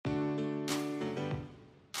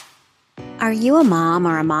Are you a mom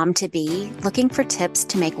or a mom-to-be looking for tips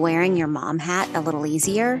to make wearing your mom hat a little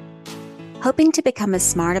easier? Hoping to become as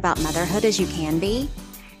smart about motherhood as you can be?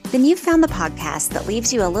 Then you've found the podcast that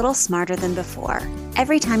leaves you a little smarter than before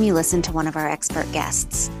every time you listen to one of our expert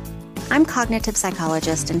guests. I'm cognitive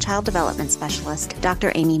psychologist and child development specialist,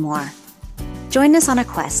 Dr. Amy Moore. Join us on a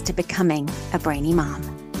quest to becoming a brainy mom.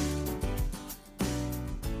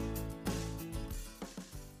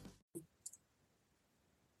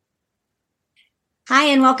 Hi,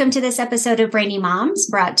 and welcome to this episode of Brainy Moms,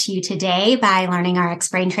 brought to you today by Learning RX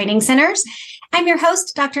Brain Training Centers. I'm your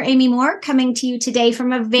host, Dr. Amy Moore, coming to you today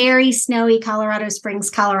from a very snowy Colorado Springs,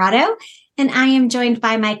 Colorado. And I am joined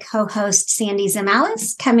by my co-host, Sandy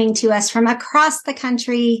Zamalis, coming to us from across the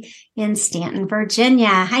country in Stanton, Virginia.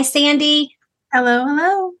 Hi, Sandy. Hello,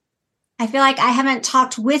 hello. I feel like I haven't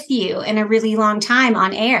talked with you in a really long time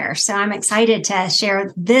on air, so I'm excited to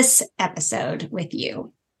share this episode with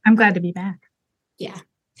you. I'm glad to be back. Yeah.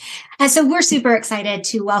 So we're super excited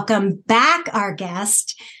to welcome back our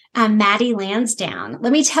guest, Matty Lansdown.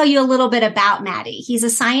 Let me tell you a little bit about Matty. He's a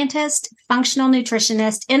scientist, functional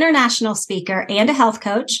nutritionist, international speaker, and a health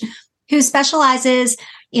coach who specializes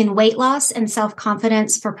in weight loss and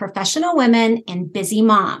self-confidence for professional women and busy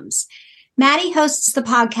moms. Matty hosts the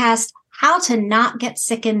podcast How to Not Get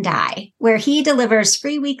Sick and Die, where he delivers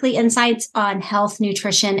free weekly insights on health,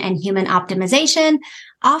 nutrition, and human optimization,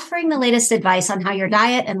 offering the latest advice on how your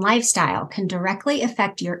diet and lifestyle can directly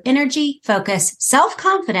affect your energy, focus,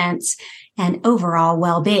 self-confidence, and overall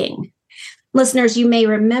well-being. Listeners, you may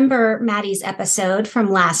remember Matty's episode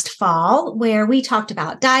from last fall, where we talked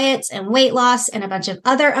about diets and weight loss and a bunch of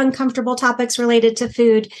other uncomfortable topics related to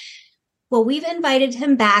food. Well, we've invited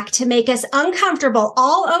him back to make us uncomfortable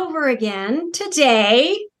all over again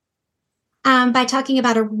today by talking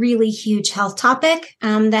about a really huge health topic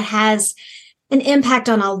that has an impact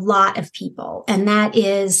on a lot of people, and that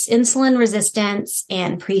is insulin resistance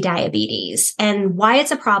and prediabetes, and why it's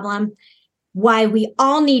a problem, why we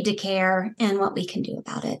all need to care, and what we can do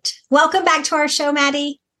about it. Welcome back to our show,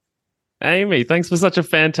 Matty. Amy, thanks for such a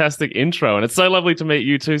fantastic intro, and it's so lovely to meet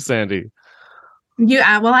you too, Sandy.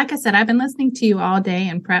 Well, like I said, I've been listening to you all day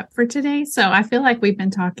in prep for today, so I feel like we've been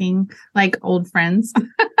talking like old friends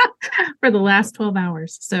for the last 12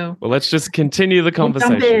 hours. So, well, let's just continue the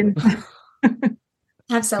conversation. We'll jump in.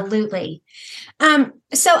 Absolutely.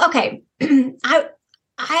 Okay.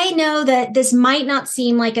 I know that this might not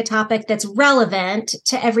seem like a topic that's relevant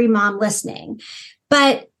to every mom listening,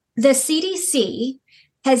 but the CDC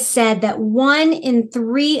has said that 1 in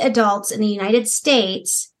 3 adults in the United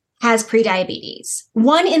States has prediabetes.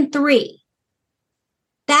 1 in 3.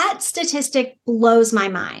 That statistic blows my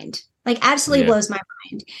mind. Absolutely blows my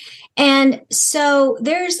mind. And so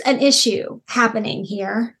there's an issue happening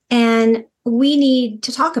here, and we need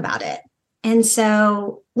to talk about it. And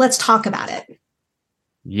so let's talk about it.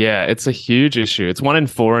 Yeah, it's a huge issue. It's 1 in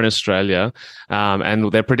 4 in Australia,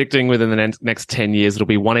 and they're predicting within the next 10 years, it'll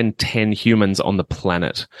be 1 in 10 humans on the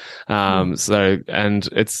planet. And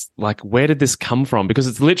it's like, where did this come from? Because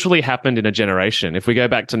it's literally happened in a generation. If we go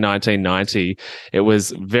back to 1990, it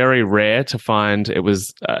was very rare to find it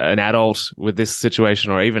was an adult with this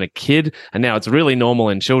situation or even a kid. And now it's really normal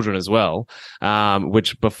in children as well,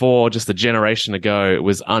 which before just a generation ago, it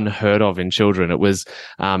was unheard of in children. It was,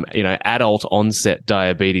 adult onset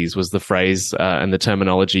diabetes was the phrase and the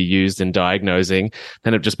terminology used in diagnosing.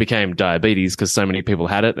 Then it just became diabetes because so many people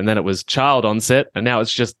had it. And then it was child onset. And now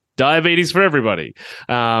it's just diabetes for everybody.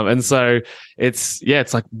 And so it's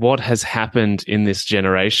like, what has happened in this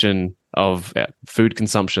generation of food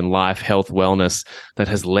consumption, life, health, wellness that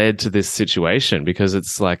has led to this situation? Because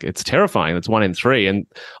it's terrifying. It's 1 in 3. And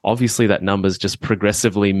obviously that number's just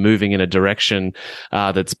progressively moving in a direction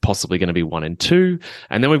that's possibly going to be 1 in 2.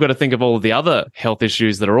 And then we've got to think of all of the other health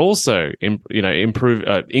issues that are also,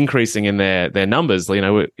 increasing in their numbers.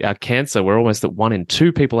 Our cancer, we're almost at 1 in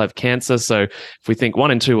 2 people have cancer. So if we think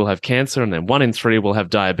 1 in 2 will have cancer and then 1 in 3 will have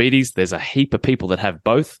diabetes, there's a heap of people that have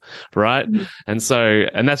both, right?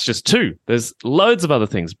 Mm-hmm. And that's just 2. There's loads of other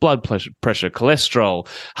things: blood pressure, cholesterol,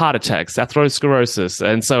 heart attacks, atherosclerosis.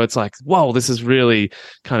 And so it's like, whoa, this is really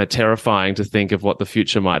kind of terrifying to think of what the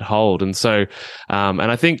future might hold. And so, and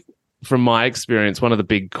I think from my experience, one of the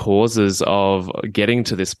big causes of getting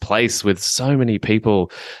to this place with so many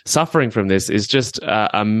people suffering from this is just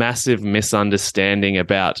a massive misunderstanding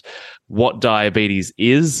about what diabetes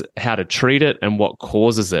is, how to treat it, and what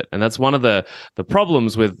causes it. And that's one of the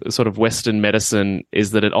problems with sort of Western medicine, is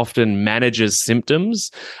that it often manages symptoms,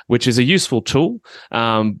 which is a useful tool,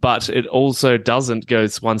 but it also doesn't go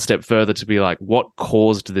one step further to be like, what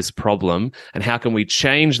caused this problem and how can we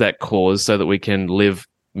change that cause so that we can live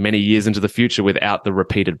many years into the future without the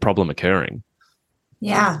repeated problem occurring.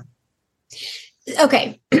 Yeah.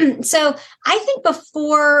 Okay. So I think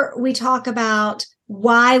before we talk about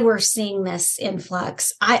why we're seeing this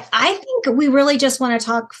influx, I think we really just want to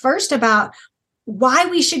talk first about why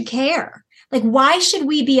we should care. Like, why should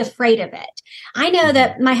we be afraid of it? I know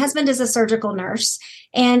that my husband is a surgical nurse,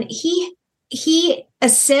 and he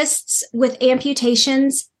assists with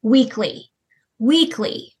amputations weekly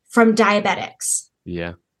from diabetics.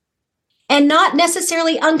 Yeah. And not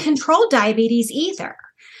necessarily uncontrolled diabetes either.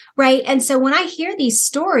 Right. And so when I hear these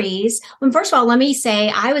stories, first of all, let me say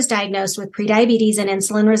I was diagnosed with prediabetes and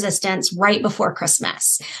insulin resistance right before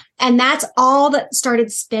Christmas. And that's all that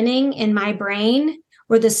started spinning in my brain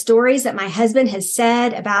were the stories that my husband has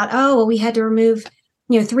said about, oh, well, we had to remove,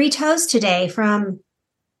 3 toes today from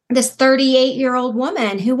this 38-year-old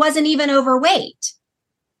woman who wasn't even overweight.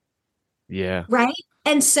 Yeah. Right.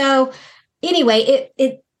 And so anyway,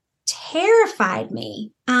 it terrified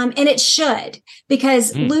me. And it should,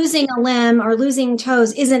 because losing a limb or losing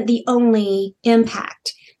toes isn't the only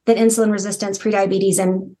impact that insulin resistance, prediabetes,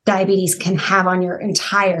 and diabetes can have on your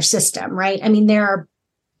entire system, right? I mean, there are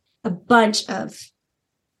a bunch of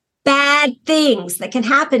bad things that can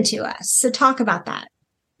happen to us. So talk about that.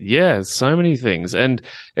 Yeah, so many things. And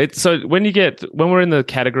when we're in the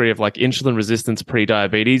category of like insulin resistance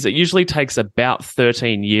pre-diabetes, it usually takes about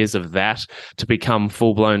 13 years of that to become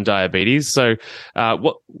full-blown diabetes. So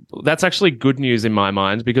that's actually good news in my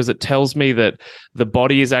mind, because it tells me that the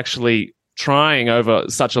body is actually trying over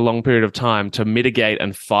such a long period of time to mitigate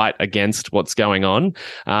and fight against what's going on.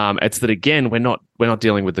 It's that, again, we're not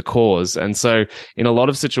dealing with the cause. And so in a lot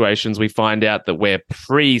of situations, we find out that we're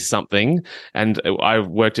pre something. And I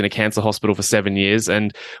worked in a cancer hospital for 7 years,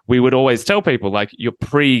 and we would always tell people, like, you're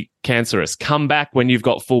pre-cancerous, come back when you've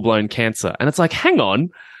got full-blown cancer. And it's like, hang on,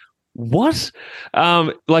 what?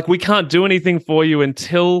 Like, we can't do anything for you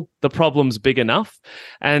until the problem's big enough.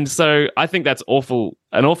 And so I think that's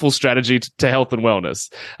an awful strategy to health and wellness.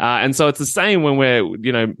 And so it's the same when we're,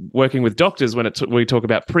 working with doctors, when we talk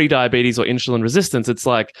about pre-diabetes or insulin resistance. It's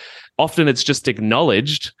like, often it's just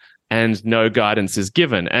acknowledged and no guidance is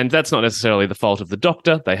given. And that's not necessarily the fault of the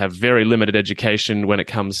doctor. They have very limited education when it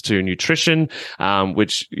comes to nutrition,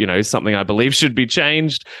 which, is something I believe should be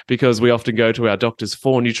changed, because we often go to our doctors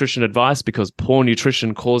for nutrition advice because poor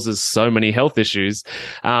nutrition causes so many health issues.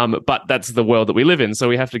 But that's the world that we live in. So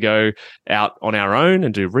we have to go out on our own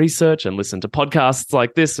and do research and listen to podcasts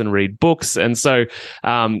like this and read books. And so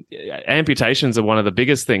amputations are one of the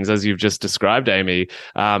biggest things, as you've just described, Amy,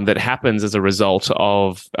 that happens as a result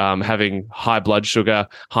of having high blood sugar,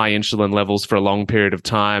 high insulin levels for a long period of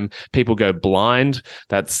time. People go blind.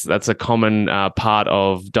 That's a common part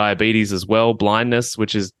of diabetes as well, blindness,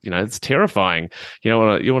 which is, it's terrifying. You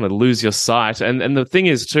want to lose your sight. And the thing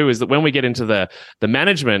is too, is that when we get into the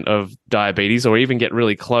management of diabetes, or even get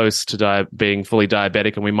really close to being fully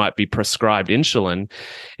diabetic, and we might be prescribed insulin,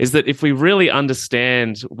 is that if we really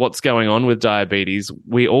understand what's going on with diabetes,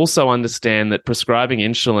 we also understand that prescribing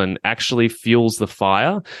insulin actually fuels the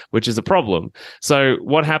fire, which is a problem. So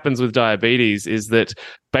what happens with diabetes is that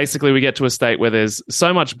basically we get to a state where there's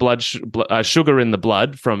so much sugar in the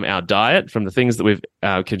blood from our diet, from the things that we've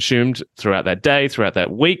consumed throughout that day, throughout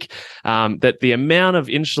that week, that the amount of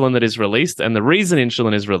insulin that is released, and the reason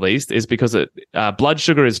insulin is released is because blood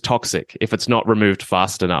sugar is toxic if it's not removed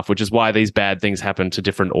fast enough, which is why these bad things happen to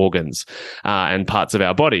different organs and parts of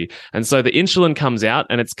our body. And so the insulin comes out,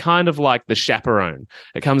 and it's kind of like the chaperone.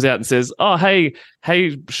 It comes out and says, oh, hey,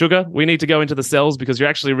 sugar, we need to go into the cells because you're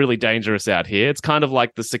actually really dangerous out here. It's kind of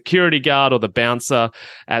like the security guard or the bouncer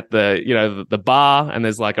at the bar, and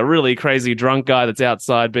there's like a really crazy drunk guy that's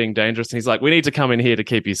outside being dangerous, and he's like, we need to come in here to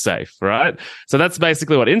keep you safe, right? So that's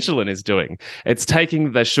basically what insulin is doing. It's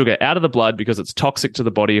taking the sugar out of the blood because it's toxic to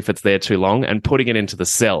the body if it's there too long, and putting it into the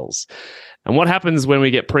cells. And what happens when we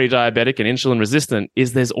get pre-diabetic and insulin resistant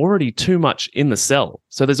is there's already too much in the cell.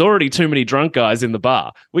 So there's already too many drunk guys in the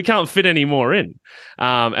bar. We can't fit any more in.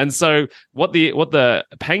 And so what the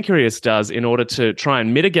pancreas does in order to try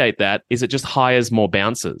and mitigate that is it just hires more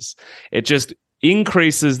bouncers. It just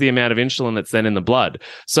increases the amount of insulin that's then in the blood.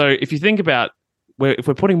 So if you think about if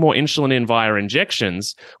we're putting more insulin in via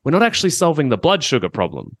injections, we're not actually solving the blood sugar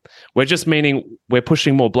problem. We're just meaning we're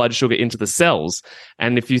pushing more blood sugar into the cells.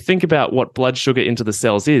 And if you think about what blood sugar into the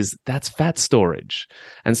cells is, that's fat storage.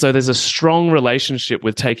 And so there's a strong relationship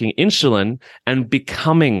with taking insulin and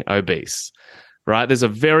becoming obese. right? There's a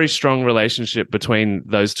very strong relationship between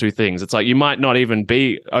those two things. It's like you might not even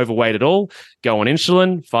be overweight at all, go on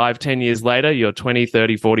insulin, 5-10 years later, you're 20,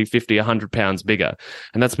 30, 40, 50, 100 pounds bigger.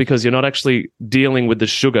 And that's because you're not actually dealing with the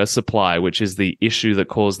sugar supply, which is the issue that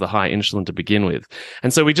caused the high insulin to begin with.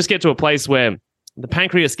 And so we just get to a place where the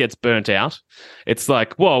pancreas gets burnt out. It's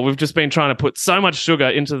like, whoa, we've just been trying to put so much sugar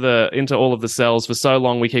into all of the cells for so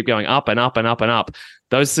long. We keep going up and up and up and up.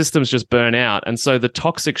 Those systems just burn out. And so the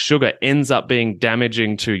toxic sugar ends up being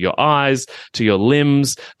damaging to your eyes, to your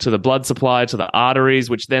limbs, to the blood supply, to the arteries,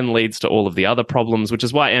 which then leads to all of the other problems, which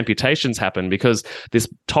is why amputations happen, because this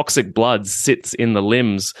toxic blood sits in the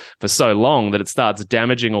limbs for so long that it starts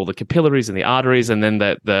damaging all the capillaries and the arteries. And then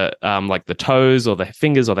like the toes or the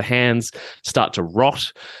fingers or the hands start to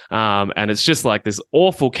rot. And it's just like this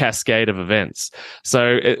awful cascade of events.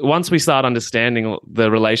 So once we start understanding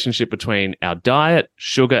the relationship between our diet,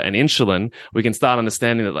 sugar, and insulin, we can start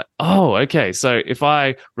understanding that, like, oh, okay, so if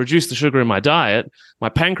I reduce the sugar in my diet, my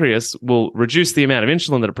pancreas will reduce the amount of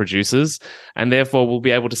insulin that it produces, and therefore we'll be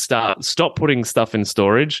able to stop putting stuff in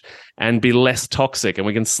storage and be less toxic. And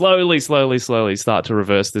we can slowly start to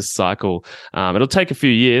reverse this cycle. It'll take a few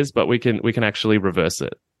years, but we can actually reverse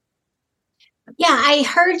it. Yeah, I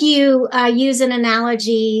heard you use an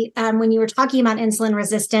analogy when you were talking about insulin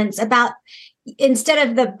resistance about, instead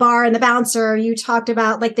of the bar and the bouncer, you talked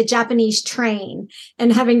about like the Japanese train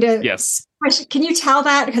and having to. Yes. Can you tell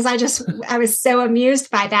that? Because I was so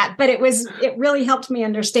amused by that, but it really helped me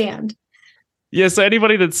understand. Yeah, so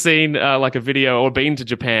anybody that's seen like a video or been to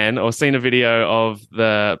Japan or seen a video of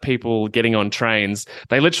the people getting on trains,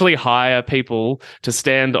 they literally hire people to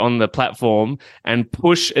stand on the platform and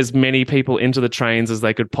push as many people into the trains as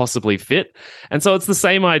they could possibly fit. And so it's the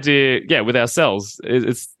same idea, yeah, with our cells.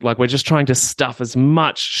 It's like we're just trying to stuff as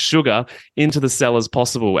much sugar into the cell as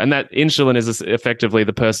possible. And that insulin is effectively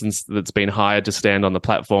the person that's been hired to stand on the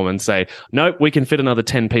platform and say, nope, we can fit another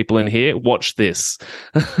 10 people in here. Watch this.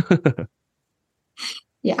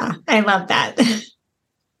 Yeah, I love that.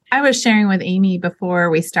 I was sharing with Amy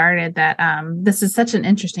before we started that this is such an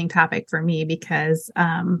interesting topic for me because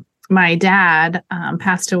my dad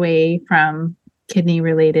passed away from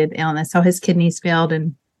kidney-related illness. So his kidneys failed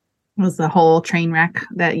and was the whole train wreck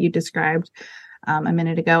that you described a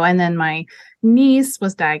minute ago. And then my niece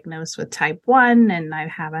was diagnosed with type 1, and I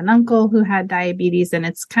have an uncle who had diabetes, and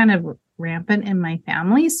it's kind of rampant in my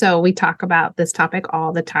family. So we talk about this topic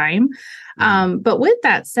all the time. But with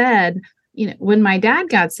that said, when my dad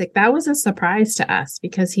got sick, that was a surprise to us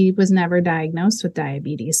because he was never diagnosed with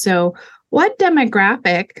diabetes. So what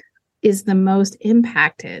demographic is the most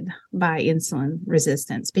impacted by insulin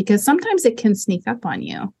resistance? Because sometimes it can sneak up on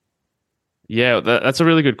you. Yeah, that's a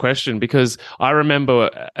really good question, because I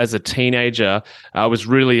remember as a teenager, I was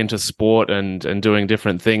really into sport and doing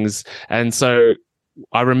different things. And so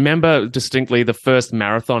I remember distinctly the first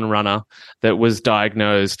marathon runner that was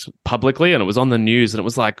diagnosed publicly, and it was on the news, and it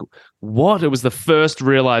was like, what? It was the first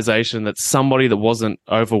realization that somebody that wasn't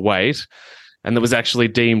overweight and that was actually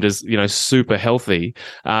deemed as, super healthy,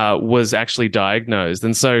 was actually diagnosed.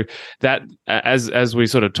 And so that, as we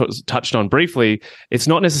sort of touched on briefly, it's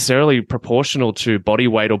not necessarily proportional to body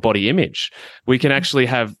weight or body image. We can actually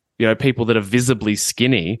have people that are visibly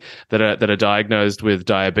skinny that are diagnosed with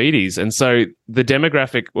diabetes. And so the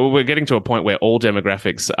demographic, well, we're getting to a point where all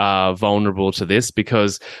demographics are vulnerable to this,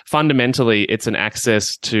 because fundamentally it's an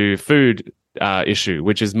access to food issue,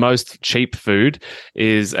 which is most cheap food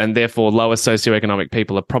and therefore lower socioeconomic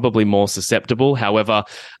people are probably more susceptible. However,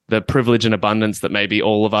 the privilege and abundance that maybe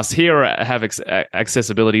all of us here have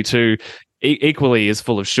accessibility to equally is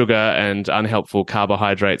full of sugar and unhelpful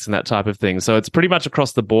carbohydrates and that type of thing. So it's pretty much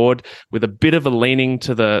across the board, with a bit of a leaning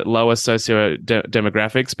to the lower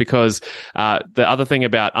demographics, because the other thing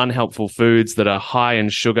about unhelpful foods that are high in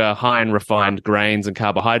sugar, high in refined grains and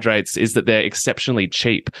carbohydrates is that they're exceptionally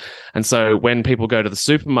cheap. And so when people go to the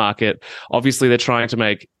supermarket, obviously they're trying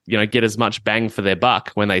to get as much bang for their buck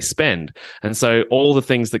when they spend. And so all the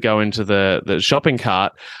things that go into the shopping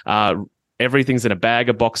cart, everything's in a bag,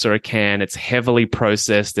 a box, or a can. It's heavily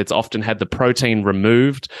processed. It's often had the protein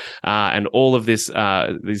removed, and all of these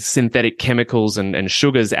synthetic chemicals and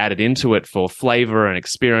sugars added into it for flavor and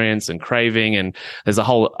experience and craving. And there's a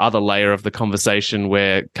whole other layer of the conversation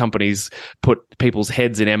where companies put people's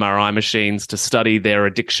heads in MRI machines to study their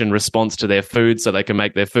addiction response to their food so they can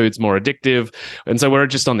make their foods more addictive. And so we're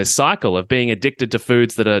just on this cycle of being addicted to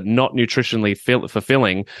foods that are not nutritionally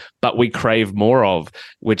fulfilling, but we crave more of,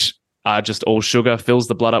 which are just all sugar, fills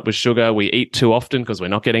the blood up with sugar. We eat too often because we're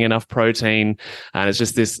not getting enough protein, and it's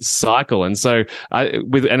just this cycle. And so,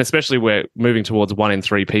 and especially we're moving towards 1 in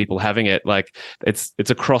 3 people having it. Like it's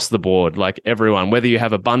across the board. Like everyone, whether you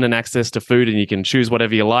have abundant access to food and you can choose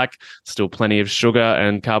whatever you like, still plenty of sugar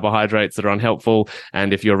and carbohydrates that are unhelpful.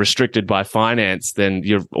 And if you're restricted by finance, then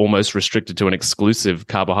you're almost restricted to an exclusive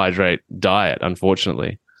carbohydrate diet,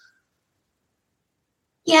 unfortunately.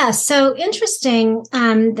 Yeah, so interesting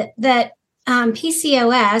that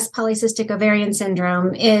PCOS, polycystic ovarian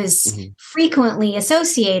syndrome, is frequently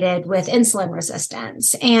associated with insulin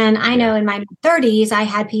resistance. And I know in my 30s, I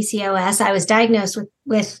had PCOS. I was diagnosed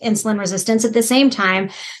with insulin resistance at the same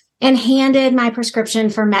time and handed my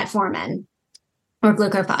prescription for metformin or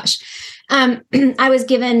glucophage. I was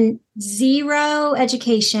given zero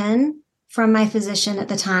education from my physician at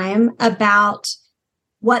the time about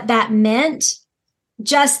what that meant.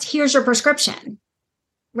 Just here's your prescription,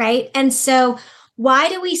 right? And so why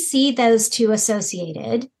do we see those two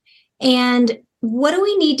associated? And what do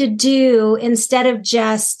we need to do instead of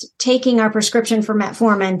just taking our prescription for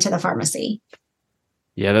metformin to the pharmacy?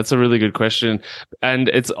 Yeah, that's a really good question. And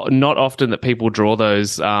it's not often that people draw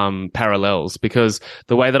those parallels, because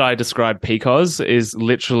the way that I describe PCOS is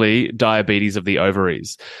literally diabetes of the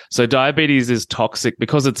ovaries. So diabetes is toxic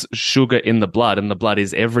because it's sugar in the blood, and the blood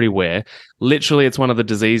is everywhere. Literally, it's one of the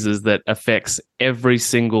diseases that affects every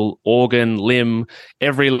single organ, limb,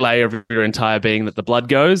 every layer of your entire being that the blood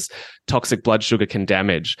goes. Toxic blood sugar can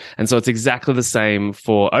damage. And so it's exactly the same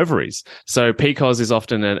for ovaries. So PCOS is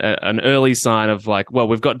often an early sign of like, well,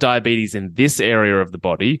 we've got diabetes in this area of the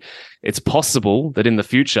body. It's possible that in the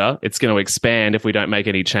future it's going to expand if we don't make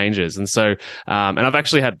any changes. And so, and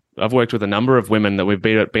I've worked with a number of women that we've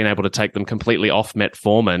been able to take them completely off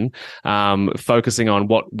metformin, focusing on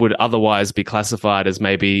what would otherwise be classified as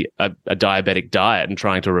maybe a diabetic diet and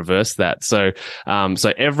trying to reverse that. So,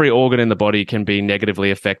 so every organ in the body can be negatively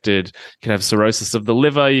affected. You can have cirrhosis of the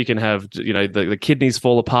liver. You can have, the kidneys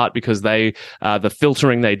fall apart because the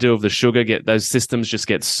filtering they do of the sugar, those systems just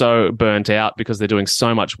get so burnt out because they're doing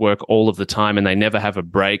so much work all of the time and they never have a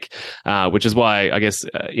break, which is why I guess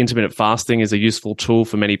intermittent fasting is a useful tool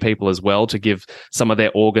for many people as well, to give some of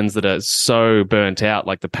their organs that are so burnt out,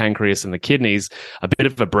 like the pancreas and the kidneys, a bit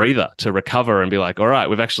of a breather to recover and be like, all right,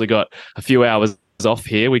 we've actually got a few hours off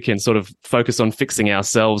here. We can sort of focus on fixing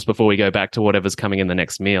ourselves before we go back to whatever's coming in the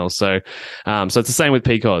next meal. So, so it's the same with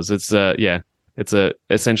PCOS. It's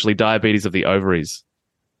essentially diabetes of the ovaries.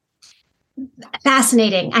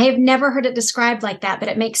 Fascinating. I have never heard it described like that, but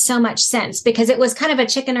it makes so much sense because it was kind of a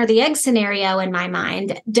chicken or the egg scenario in my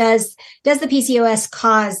mind. Does the PCOS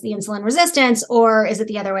cause the insulin resistance, or is it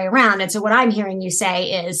the other way around? And so what I'm hearing you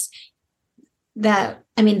say is the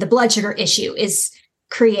blood sugar issue is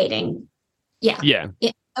creating. Yeah.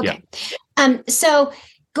 Okay. Yeah. So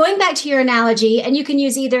going back to your analogy, and you can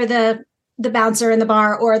use either the bouncer in the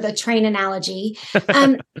bar or the train analogy.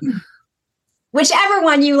 Whichever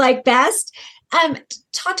one you like best.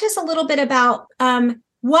 Talk to us a little bit about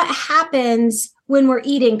what happens when we're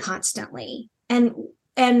eating constantly and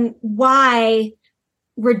why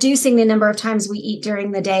reducing the number of times we eat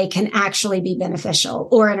during the day can actually be beneficial,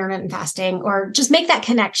 or intermittent fasting, or just make that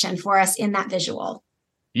connection for us in that visual.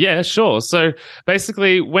 Yeah, sure. So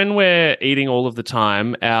basically, when we're eating all of the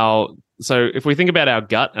time, so if we think about our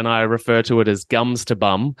gut, and I refer to it as gums to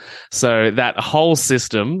bum, so that whole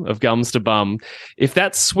system of gums to bum, if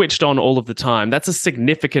that's switched on all of the time, that's a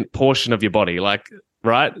significant portion of your body,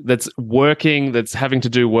 right? That's working, that's having to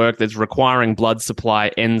do work, that's requiring blood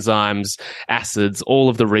supply, enzymes, acids, all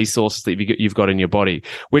of the resources that you've got in your body.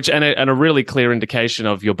 And a really clear indication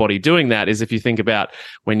of your body doing that is if you think about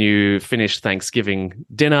when you finish Thanksgiving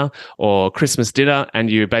dinner or Christmas dinner and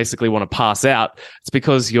you basically want to pass out, it's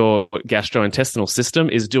because your gastrointestinal system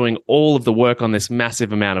is doing all of the work on this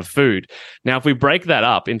massive amount of food. Now, if we break that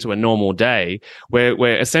up into a normal day,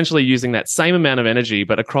 we're essentially using that same amount of energy,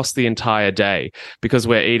 but across the entire day, because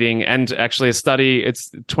we're eating. And actually a study, it's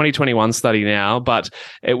 2021 study now, but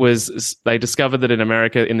they discovered that in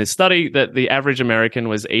America, in this study, that the average American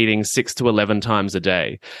was eating 6 to 11 times a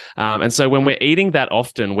day. And so when we're eating that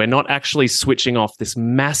often, we're not actually switching off this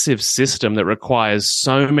massive system that requires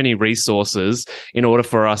so many resources in order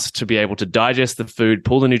for us to be able to digest the food,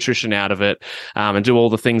 pull the nutrition out of it, and do all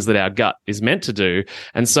the things that our gut is meant to do.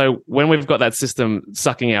 And so when we've got that system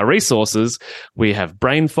sucking our resources, we have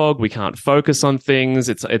brain fog, we can't focus on things. things.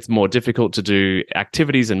 It's more difficult to do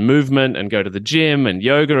activities and movement and go to the gym and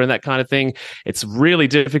yoga and that kind of thing. It's really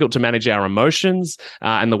difficult to manage our emotions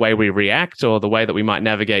and the way we react or the way that we might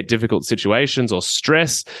navigate difficult situations or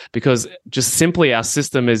stress, because just simply our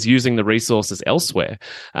system is using the resources elsewhere.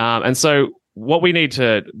 And so what we need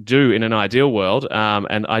to do in an ideal world,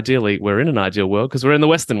 and ideally we're in an ideal world because we're in the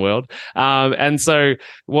Western world, and so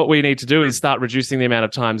what we need to do is start reducing the amount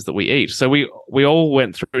of times that we eat. So we all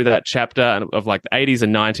went through that chapter of like the 80s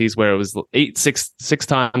and 90s where it was eat six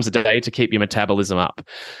times a day to keep your metabolism up.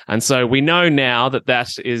 And so we know now that that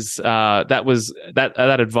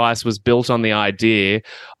advice was built on the idea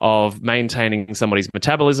of maintaining somebody's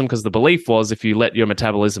metabolism, because the belief was if you let your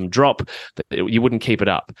metabolism drop, that you wouldn't keep it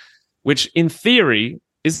up. Which in theory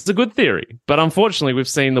is a good theory. But unfortunately, we've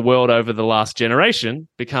seen the world over the last generation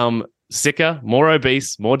become sicker, more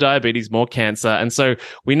obese, more diabetes, more cancer. And so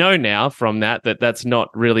we know now from that that's not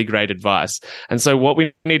really great advice. And so what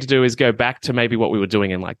we need to do is go back to maybe what we were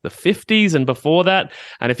doing in like the 50s and before that.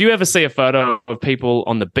 And if you ever see a photo of people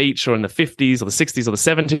on the beach or in the 50s or the 60s or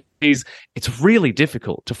the 70s, it's really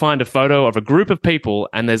difficult to find a photo of a group of people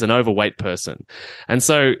and there's an overweight person. And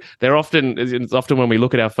so it's often when we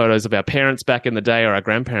look at our photos of our parents back in the day or our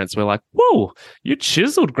grandparents, we're like, whoa, you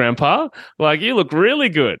chiseled, Grandpa. Like, you look really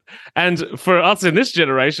good. And for us in this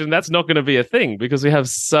generation, that's not going to be a thing because we have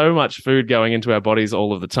so much food going into our bodies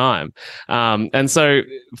all of the time. And so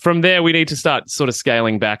from there, we need to start sort of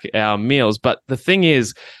scaling back our meals. But the thing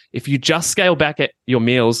is, if you just scale back at your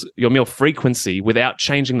meals, your meal frequency without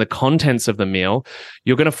changing the contents of the meal,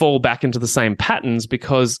 you're going to fall back into the same patterns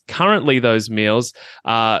because currently those meals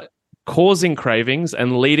are causing cravings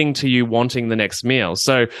and leading to you wanting the next meal.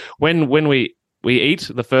 So when we eat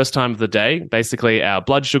the first time of the day, basically our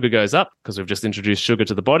blood sugar goes up because we've just introduced sugar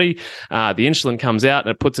to the body. The insulin comes out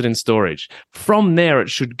and it puts it in storage. From there, it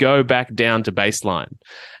should go back down to baseline.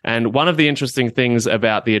 And one of the interesting things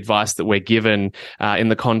about the advice that we're given in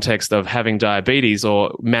the context of having diabetes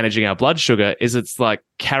or managing our blood sugar is it's like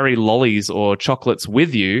carry lollies or chocolates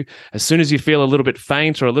with you. As soon as you feel a little bit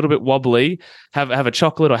faint or a little bit wobbly, have a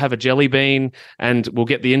chocolate or have a jelly bean and we'll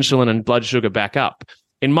get the insulin and blood sugar back up.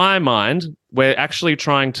 In my mind, we're actually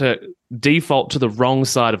trying to default to the wrong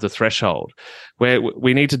side of the threshold, where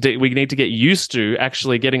we need to get used to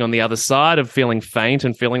actually getting on the other side of feeling faint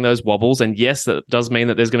and feeling those wobbles. And yes, that does mean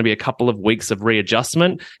that there's going to be a couple of weeks of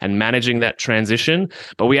readjustment and managing that transition.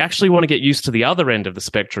 But we actually want to get used to the other end of the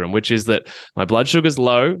spectrum, which is that my blood sugar is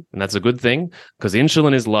low, and that's a good thing, because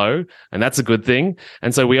insulin is low, and that's a good thing.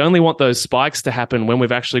 And so we only want those spikes to happen when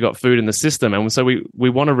we've actually got food in the system. And so we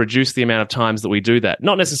want to reduce the amount of times that we do that,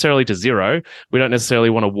 not necessarily to zero. We don't necessarily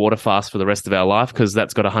want to water fast for the rest of our life because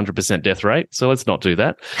that's got 100% death rate. So let's not do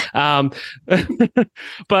that.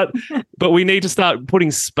 But we need to start putting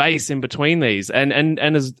space in between these. And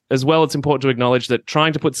as well, it's important to acknowledge that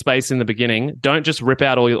trying to put space in the beginning, don't just rip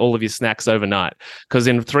out all of your snacks overnight, because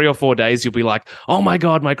in 3 or 4 days, you'll be like, oh my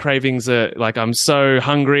God, my cravings are like, I'm so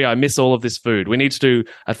hungry. I miss all of this food. We need to do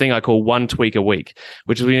a thing I call one tweak a week,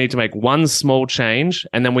 which is we need to make one small change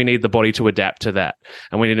and then we need the body to adapt to that.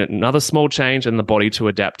 And we need another small change and the body to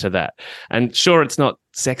adapt to that. And sure, it's not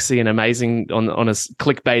sexy and amazing on a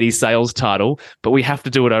clickbaity sales title, but we have to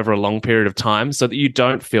do it over a long period of time so that you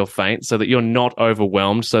don't feel faint, so that you're not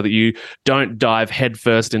overwhelmed, so that you don't dive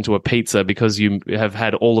headfirst into a pizza because you have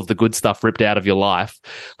had all of the good stuff ripped out of your life.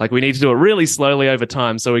 Like, we need to do it really slowly over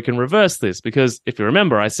time so we can reverse this, because if you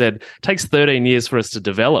remember, I said it takes 13 years for us to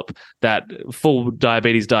develop that full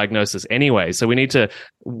diabetes diagnosis anyway. So we need to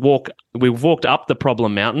we've walked up the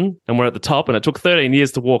problem mountain and we're at the top, and it took 13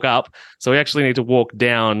 years to walk up. So we actually need to walk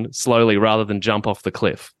down slowly rather than jump off the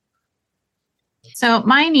cliff. So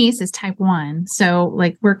my niece is type 1. So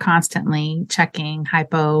like we're constantly checking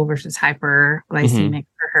hypo versus hyperglycemic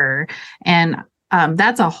for her. And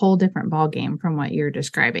that's a whole different ballgame from what you're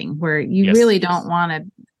describing, where you really don't want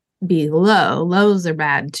to be low. Lows are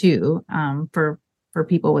bad too, for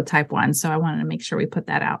people with type 1. So I wanted to make sure we put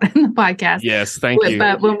that out in the podcast. Yes, thank you.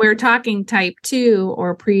 But when we're talking type 2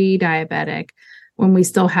 or pre-diabetic, when we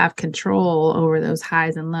still have control over those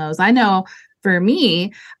highs and lows. I know for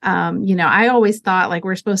me, I always thought like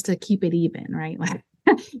we're supposed to keep it even, right? Like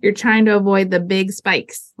you're trying to avoid the big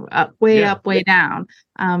spikes up, way down.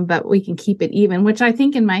 But we can keep it even, which I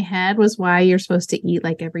think in my head was why you're supposed to eat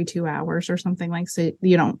like every 2 hours or something, like, so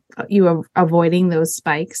you are avoiding those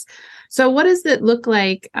spikes. So what does it look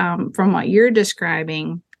like from what you're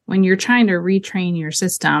describing when you're trying to retrain your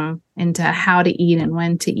system into how to eat and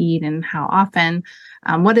when to eat and how often?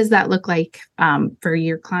 What does that look like for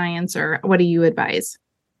your clients, or what do you advise?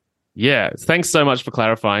 Yeah, thanks so much for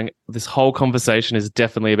clarifying. This whole conversation is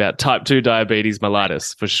definitely about type 2 diabetes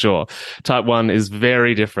mellitus, for sure. Type 1 is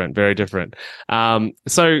very different, very different.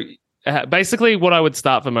 Basically, what I would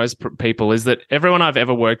start for most people is that everyone I've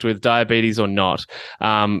ever worked with, diabetes or not,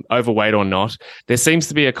 overweight or not, there seems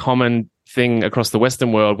to be a common thing across the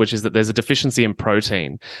Western world, which is that there's a deficiency in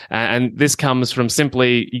protein. And this comes from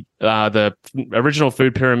simply the original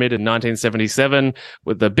food pyramid in 1977,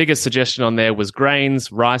 with the biggest suggestion on there was grains,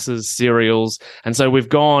 rices, cereals. And so we've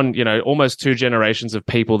gone, almost 2 generations of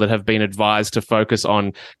people that have been advised to focus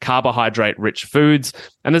on carbohydrate-rich foods.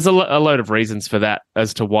 And there's a load of reasons for that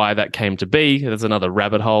as to why that came to be. There's another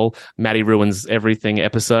rabbit hole. Matty ruins everything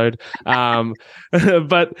episode.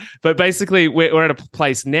 But basically, we're at a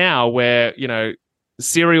place now where,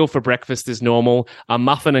 cereal for breakfast is normal. A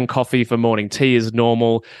muffin and coffee for morning tea is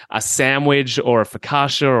normal. A sandwich or a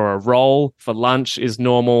focaccia or a roll for lunch is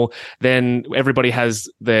normal. Then everybody has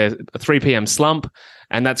their 3 p.m. slump.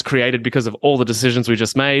 And that's created because of all the decisions we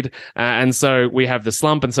just made. And so we have the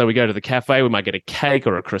slump. And so we go to the cafe. We might get a cake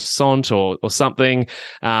or a croissant or something.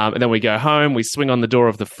 And then we go home. We swing on the door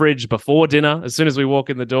of the fridge before dinner as soon as we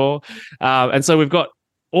walk in the door. And so we've got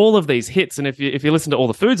all of these hits. And if you listen to all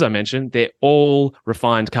the foods I mentioned, they're all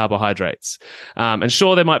refined carbohydrates. And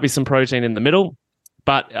sure, there might be some protein in the middle.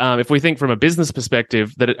 But if we think from a business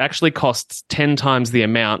perspective, that it actually costs 10 times the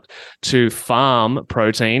amount to farm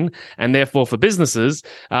protein, and therefore for businesses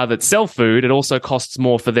that sell food, it also costs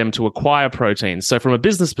more for them to acquire protein. So from a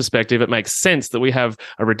business perspective, it makes sense that we have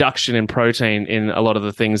a reduction in protein in a lot of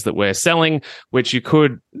the things that we're selling, which you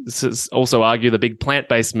could also argue the big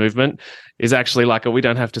plant-based movement is actually like we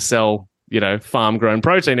don't have to sell farm-grown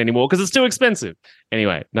protein anymore because it's too expensive.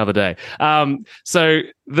 Anyway, another day. But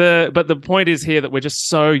the point is here that we're just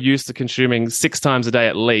so used to consuming 6 times a day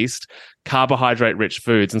at least carbohydrate-rich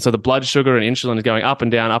foods. And so the blood sugar and insulin is going up and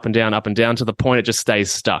down, up and down, up and down to the point it just stays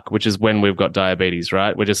stuck, which is when we've got diabetes,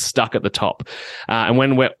 right? We're just stuck at the top.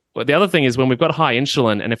 The other thing is when we've got high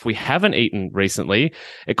insulin, and if we haven't eaten recently,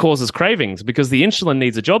 it causes cravings because the insulin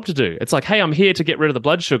needs a job to do. It's like, hey, I'm here to get rid of the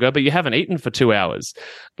blood sugar, but you haven't eaten for 2 hours.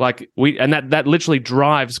 That literally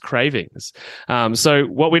drives cravings. So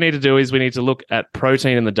what we need to do is we need to look at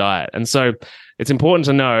protein in the diet. And so it's important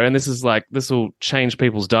to know, and this will change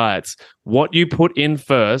people's diets. What you put in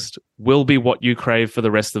first will be what you crave for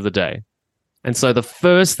the rest of the day. And so the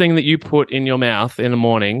first thing that you put in your mouth in the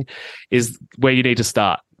morning is where you need to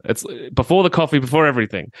start. It's before the coffee, before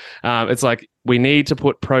everything. It's like we need to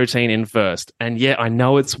put protein in first. And yeah, I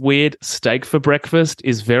know it's weird. Steak for breakfast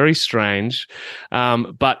is very strange.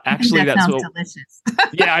 But actually that sounds delicious.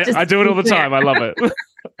 Yeah, I do it all the time. I love it.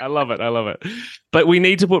 I love it. But we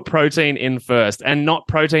need to put protein in first, and not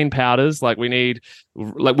protein powders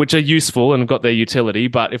which are useful and have got their utility.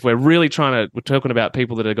 But if we're talking about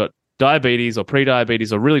people that have got diabetes or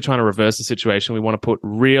pre-diabetes or really trying to reverse the situation, we want to put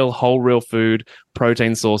real food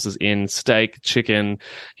protein sources in: steak, chicken,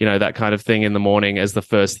 that kind of thing in the morning as the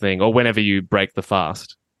first thing, or whenever you break the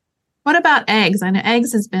fast. What about eggs? I know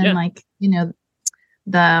eggs has been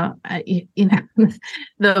the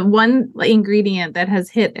the one ingredient that has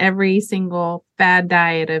hit every single fad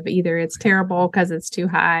diet of either it's terrible because it's too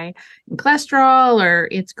high in cholesterol or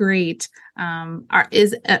it's great.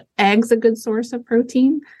 Is eggs a good source of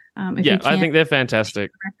protein? I think they're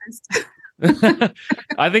fantastic.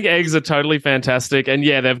 I think eggs are totally fantastic. And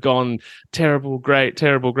yeah, they've gone terrible, great,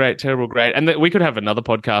 terrible, great, terrible, great. And we could have another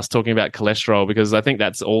podcast talking about cholesterol, because I think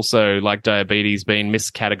that's also, like diabetes, being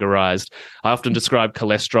miscategorized. I often describe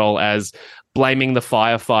cholesterol as blaming the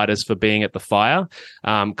firefighters for being at the fire.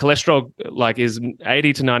 Cholesterol, is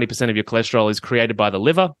 80 to 90% of your cholesterol is created by the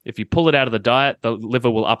liver. If you pull it out of the diet, the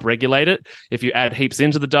liver will upregulate it. If you add heaps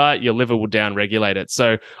into the diet, your liver will downregulate it.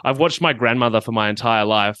 So I've watched my grandmother for my entire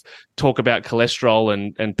life talk about cholesterol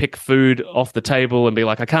and pick food off the table and be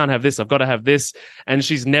like, I can't have this, I've got to have this. And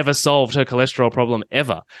she's never solved her cholesterol problem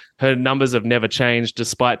ever. Her numbers have never changed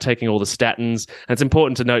despite taking all the statins. And it's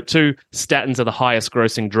important to note too, statins are the highest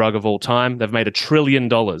grossing drug of all time. They've made $1 trillion.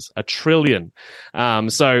 $1 trillion.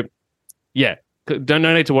 So yeah, no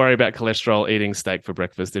need to worry about cholesterol eating steak for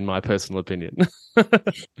breakfast, in my personal opinion.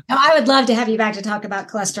 I would love to have you back to talk about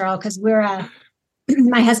cholesterol, because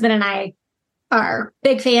my husband and I are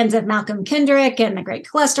big fans of Malcolm Kendrick and the Great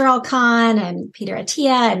Cholesterol Con and Peter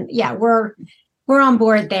Attia. And yeah, we're on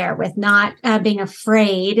board there with not being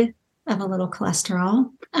afraid of a little cholesterol.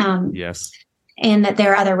 Yes. And that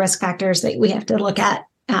there are other risk factors that we have to look at.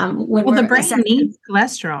 The brain needs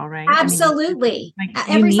cholesterol, right? Absolutely.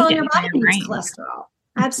 Every cell in your body needs cholesterol.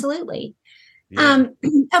 Absolutely. Yeah.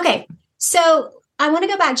 Okay. So I want to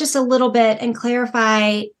go back just a little bit and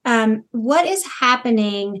clarify what is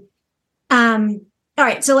happening All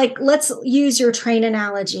right. So like, let's use your train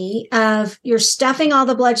analogy of you're stuffing all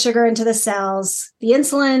the blood sugar into the cells. The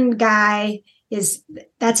insulin guy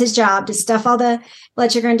that's his job, to stuff all the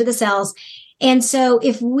blood sugar into the cells. And so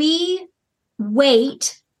if we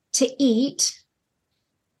wait to eat,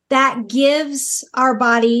 that gives our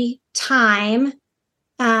body time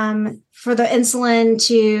for the insulin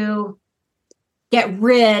to get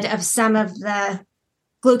rid of some of the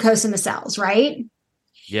glucose in the cells, right?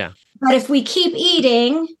 Yeah. But if we keep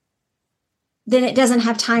eating, then it doesn't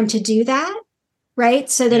have time to do that, right?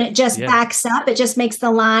 So then it just backs up. It just makes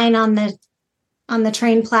the line on the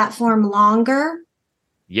train platform longer.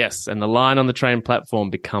 Yes, and the line on the train platform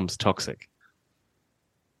becomes toxic.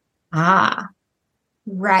 Ah,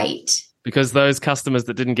 right. Because those customers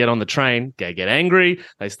that didn't get on the train, they get angry,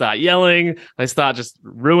 they start yelling, they start just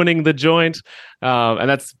ruining the joint. And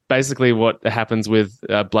that's basically what happens with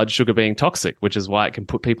blood sugar being toxic, which is why it can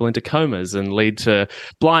put people into comas and lead to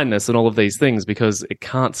blindness and all of these things, because it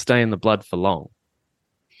can't stay in the blood for long.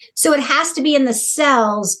 So it has to be in the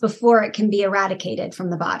cells before it can be eradicated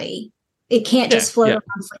from the body. It can't just float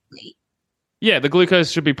around freely. Yeah, the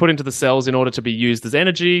glucose should be put into the cells in order to be used as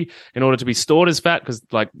energy, in order to be stored as fat, because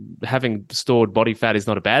like having stored body fat is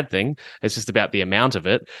not a bad thing. It's just about the amount of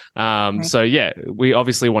it. Right. So yeah, we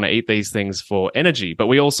obviously want to eat these things for energy, but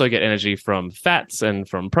we also get energy from fats and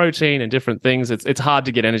from protein and different things. It's hard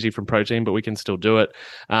to get energy from protein, but we can still do it.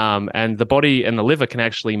 And the body and the liver can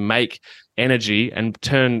actually make energy and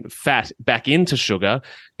turn fat back into sugar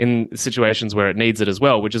in situations where it needs it as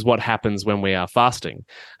well, which is what happens when we are fasting.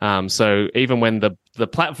 So even when the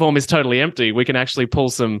platform is totally empty, we can actually pull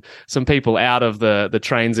some people out of the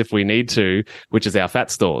trains if we need to, which is our fat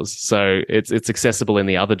stores. So it's accessible in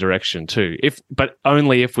the other direction too, but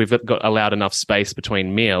only if we've got allowed enough space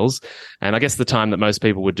between meals. And I guess the time that most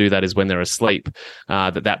people would do that is when they're asleep,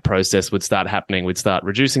 that process would start happening. We'd start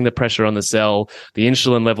reducing the pressure on the cell. The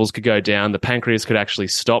insulin levels could go down. The pancreas could actually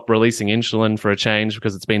stop releasing insulin for a change,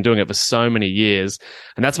 because it's been doing it for so many years.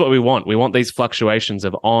 And that's what we want. We want these fluctuations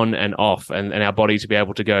of on and off, and our body to be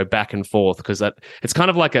able to go back and forth, because it's kind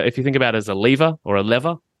of like if you think about it as a lever or a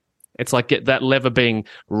lever, it's like get that lever being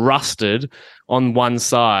rusted on one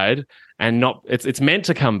side, and it's meant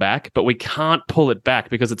to come back, but we can't pull it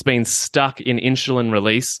back because it's been stuck in insulin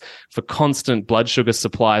release for constant blood sugar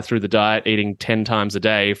supply through the diet, eating 10 times a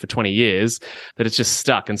day for 20 years, that it's just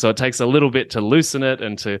stuck. And so it takes a little bit to loosen it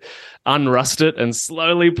and to unrust it and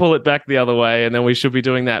slowly pull it back the other way. And then we should be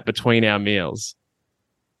doing that between our meals.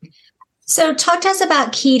 So talk to us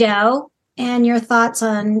about keto and your thoughts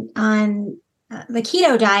on the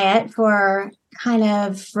keto diet for kind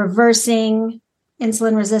of reversing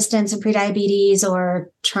insulin resistance and prediabetes,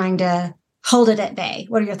 or trying to hold it at bay.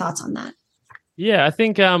 What are your thoughts on that? Yeah, I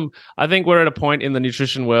think we're at a point in the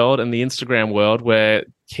nutrition world and the Instagram world where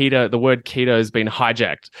the word keto has been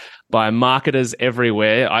hijacked by marketers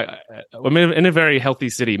everywhere. I'm in a very healthy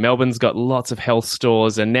city. Melbourne's got lots of health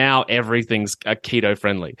stores, and now everything's keto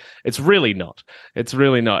friendly. It's really not. It's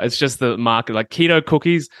really not. It's just the market. Like, keto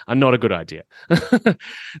cookies are not a good idea.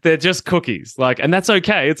 They're just cookies. And that's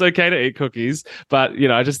okay. It's okay to eat cookies, but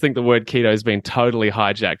I just think the word keto has been totally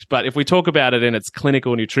hijacked. But if we talk about it in its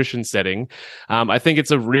clinical nutrition setting, I think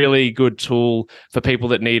it's a really good tool for people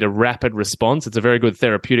that need a rapid response. It's a very good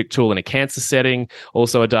therapeutic tool in a cancer setting,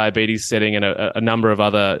 also a diabetes setting, and a number of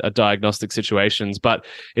other diagnostic situations. But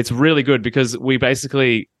it's really good because we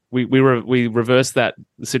basically we reverse that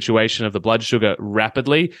situation of the blood sugar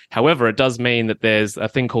rapidly. However, it does mean that there's a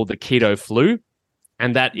thing called the keto flu.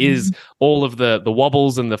 And that is all of the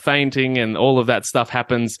wobbles and the fainting and all of that stuff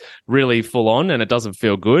happens really full on, and it doesn't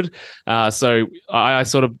feel good. So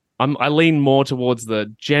I lean more towards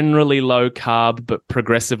the generally low carb, but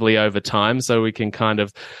progressively over time, so we can kind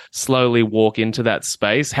of slowly walk into that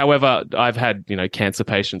space. However, I've had, cancer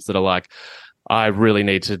patients that are like, I really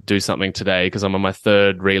need to do something today because I'm on my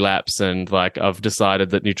third relapse, and I've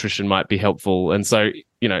decided that nutrition might be helpful. And so,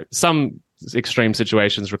 some extreme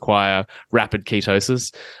situations require rapid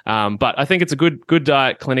ketosis. But I think it's a good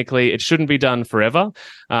diet clinically. It shouldn't be done forever.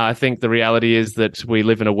 I think the reality is that we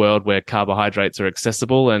live in a world where carbohydrates are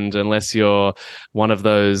accessible, and unless you're one of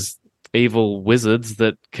those evil wizards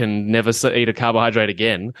that can never eat a carbohydrate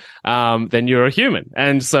again, then you're a human.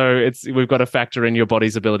 And so we've got to factor in your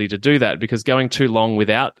body's ability to do that, because going too long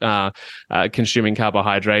without consuming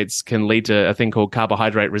carbohydrates can lead to a thing called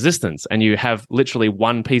carbohydrate resistance. And you have literally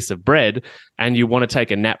one piece of bread and you want to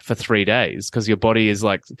take a nap for 3 days because your body is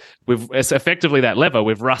it's effectively that lever.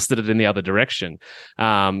 We've rusted it in the other direction.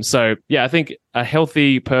 So yeah, I think a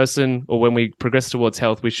healthy person, or when we progress towards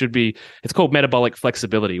health, it's called metabolic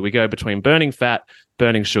flexibility. We go between burning fat,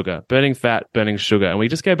 burning sugar, burning fat, burning sugar, and we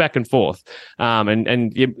just go back and forth. And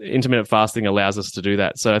intermittent fasting allows us to do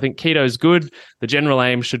that. So I think keto is good. The general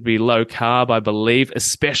aim should be low carb, I believe,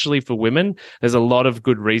 especially for women. There's a lot of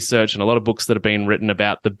good research and a lot of books that have been written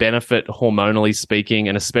about the benefit, hormonally speaking,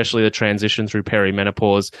 and especially the transition through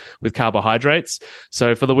perimenopause with carbohydrates.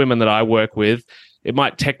 So for the women that I work with, it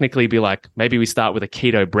might technically be like, maybe we start with a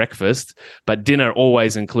keto breakfast, but dinner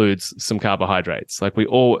always includes some carbohydrates, like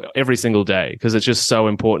every single day, because it's just so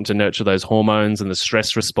important to nurture those hormones and the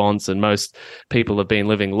stress response. And most people have been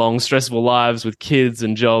living long, stressful lives with kids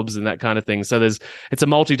and jobs and that kind of thing. So it's a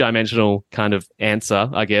multidimensional kind of answer,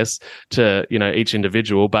 I guess, to, each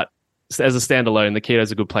individual. But as a standalone, the keto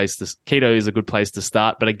is a good place to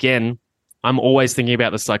start. But again, I'm always thinking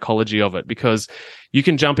about the psychology of it, because you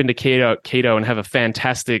can jump into keto and have a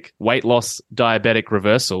fantastic weight loss, diabetic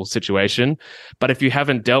reversal situation. But if you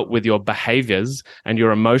haven't dealt with your behaviors and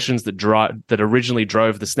your emotions that originally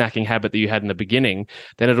drove the snacking habit that you had in the beginning,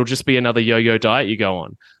 then it'll just be another yo-yo diet you go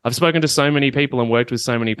on. I've spoken to so many people and worked with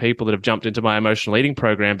so many people that have jumped into my emotional eating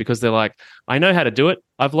program because they're like, I know how to do it.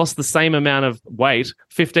 I've lost the same amount of weight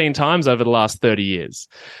 15 times over the last 30 years,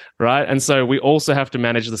 right? And so we also have to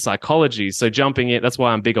manage the psychology. So jumping in, that's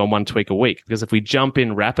why I'm big on 1 tweak a week, because if we jump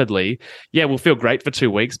in rapidly, we'll feel great for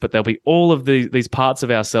 2 weeks, but there'll be all of these parts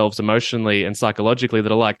of ourselves emotionally and psychologically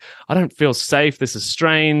that are like, I don't feel safe. This is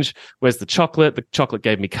strange. Where's the chocolate? The chocolate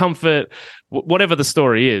gave me comfort. Whatever the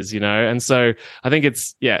story is, And so I think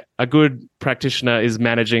it's, a good practitioner is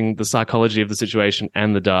managing the psychology of the situation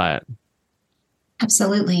and the diet.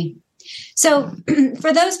 Absolutely. So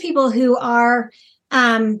for those people who are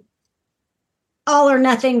all or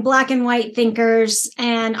nothing, black and white thinkers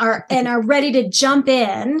and are ready to jump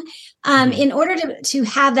in order to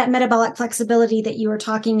have that metabolic flexibility that you were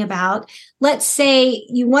talking about, let's say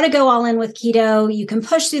you want to go all in with keto, you can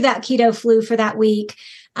push through that keto flu for that week.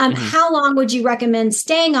 How long would you recommend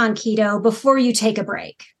staying on keto before you take a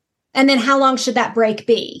break? And then how long should that break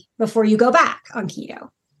be before you go back on keto?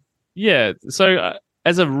 Yeah. So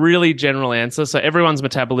as a really general answer, so everyone's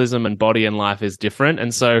metabolism and body and life is different.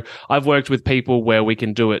 And so I've worked with people where we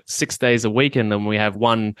can do it 6 days a week, and then we have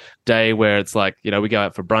one day where it's like, we go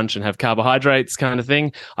out for brunch and have carbohydrates kind of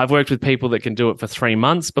thing. I've worked with people that can do it for 3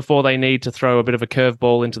 months before they need to throw a bit of a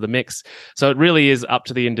curveball into the mix. So it really is up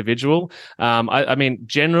to the individual. I mean,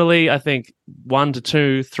 generally, I think 1 to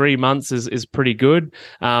 2, 3 months is pretty good.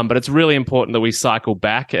 But it's really important that we cycle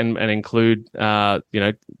back and include,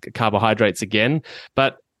 carbohydrates again.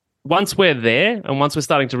 But once we're there and once we're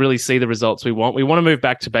starting to really see the results we want to move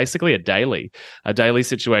back to basically a daily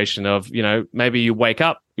situation of, maybe you wake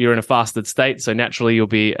up, you're in a fasted state. So naturally you'll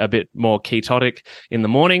be a bit more ketotic in the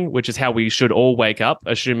morning, which is how we should all wake up,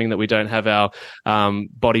 assuming that we don't have our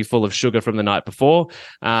body full of sugar from the night before.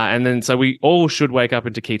 And then so we all should wake up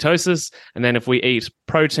into ketosis. And then if we eat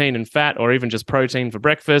protein and fat, or even just protein for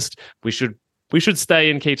breakfast, we should stay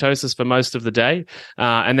in ketosis for most of the day.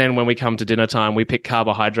 And then when we come to dinner time, we pick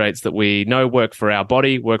carbohydrates that we know work for our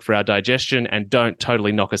body, work for our digestion, and don't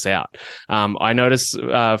totally knock us out. I notice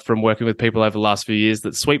from working with people over the last few years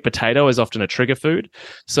that sweet potato is often a trigger food.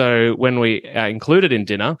 So when we include it in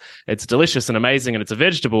dinner, it's delicious and amazing and it's a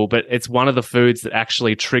vegetable, but it's one of the foods that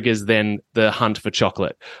actually triggers then the hunt for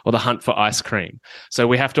chocolate or the hunt for ice cream. So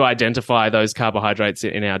we have to identify those carbohydrates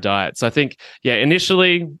in our diet. So I think,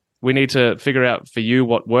 initially, we need to figure out for you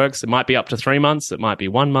what works. It might be up to 3 months. It might be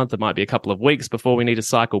 1 month. It might be a couple of weeks before we need to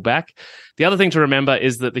cycle back. The other thing to remember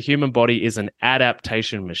is that the human body is an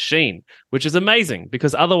adaptation machine, which is amazing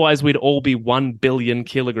because otherwise we'd all be 1 billion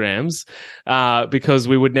kilograms because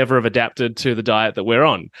we would never have adapted to the diet that we're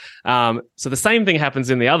on. So the same thing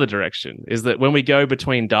happens in the other direction, is that when we go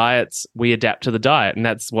between diets, we adapt to the diet. And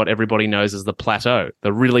that's what everybody knows as the plateau,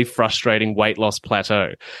 the really frustrating weight loss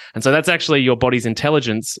plateau. And so that's actually your body's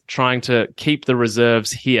intelligence trying to keep the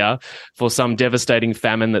reserves here for some devastating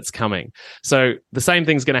famine that's coming. So the same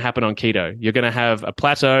thing's going to happen on keto. You're going to have a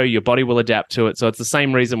plateau, your body will adapt to it. So it's the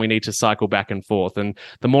same reason we need to cycle back and forth. And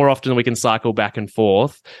the more often we can cycle back and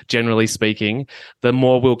forth, generally speaking, the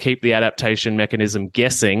more we'll keep the adaptation mechanism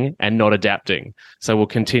guessing and not adapting. So we'll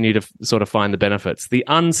continue to sort of find the benefits. The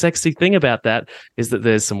unsexy thing about that is that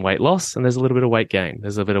there's some weight loss and there's a little bit of weight gain.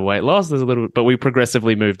 There's a bit of weight loss, but we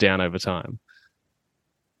progressively move down over time.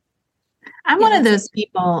 I'm one of those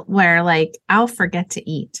people where like I'll forget to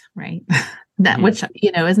eat, right? Which,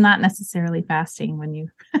 is not necessarily fasting when you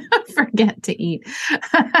forget to eat.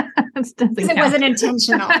 It wasn't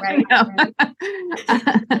intentional, right?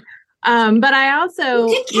 But I also...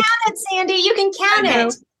 You can count it, Sandy. You can count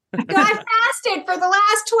it. I fasted for the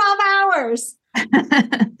last 12 hours.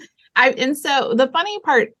 And so the funny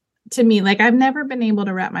part to me, like I've never been able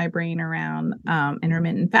to wrap my brain around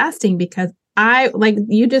intermittent fasting because like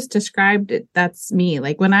you just described it. That's me.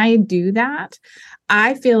 Like when I do that,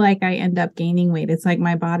 I feel like I end up gaining weight. It's like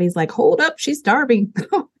my body's like, hold up, she's starving.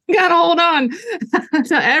 You gotta hold on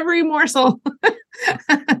to every morsel.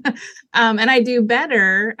 And I do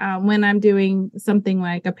better when I'm doing something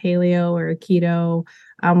like a paleo or a keto,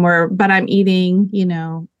 but I'm eating,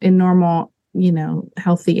 in normal,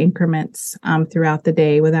 healthy increments throughout the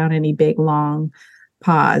day without any big long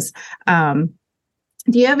pause.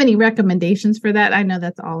 Do you have any recommendations for that? I know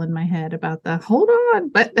that's all in my head about the hold on,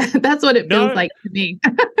 but that's what it feels like to me.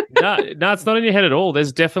 No, it's not in your head at all.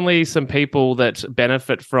 There's definitely some people that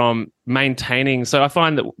benefit from maintaining. So I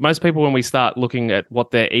find that most people, when we start looking at what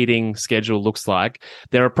their eating schedule looks like,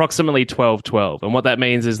 they're approximately 12-12. And what that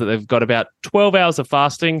means is that they've got about 12 hours of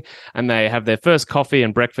fasting and they have their first coffee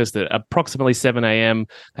and breakfast at approximately 7 a.m.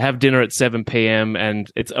 They have dinner at 7 p.m.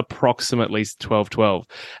 and it's approximately 12-12.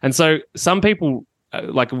 And so some people,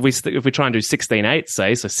 like if we try and do 16-8,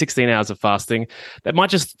 say, so 16 hours of fasting, that might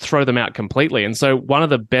just throw them out completely. And so one of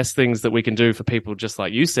the best things that we can do for people just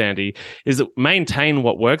like you, Sandy, is that maintain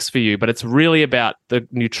what works for you, but it's really about the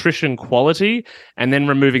nutrition quality and then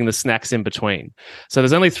removing the snacks in between. So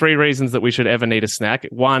there's only 3 reasons that we should ever need a snack.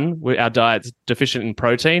 One, our diet's deficient in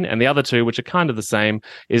protein, and the other 2, which are kind of the same,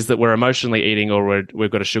 is that we're emotionally eating or we've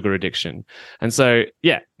got a sugar addiction. And so,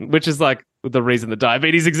 which is like the reason that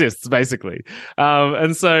diabetes exists, basically.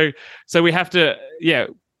 And so we have to,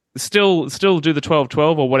 still do the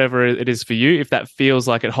 12-12 or whatever it is for you, if that feels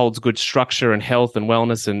like it holds good structure and health and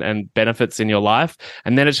wellness and benefits in your life.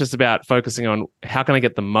 And then it's just about focusing on how can I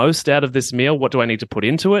get the most out of this meal? What do I need to put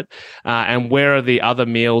into it? And where are the other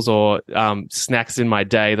meals or snacks in my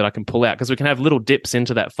day that I can pull out? Because we can have little dips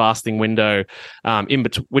into that fasting window in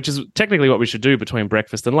between, which is technically what we should do between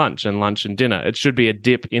breakfast and lunch and dinner. It should be a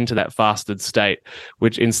dip into that fasted state,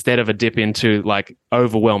 which instead of a dip into like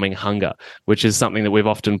overwhelming hunger, which is something that we've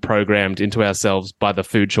often programmed into ourselves by the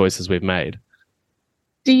food choices we've made.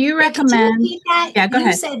 Do you recommend? Yeah, go ahead.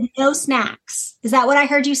 You said no snacks. Is that what I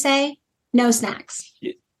heard you say? No snacks.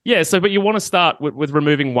 Yeah. So, but you want to start with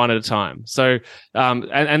removing one at a time. So,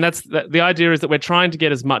 and that's the idea is that we're trying to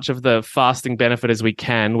get as much of the fasting benefit as we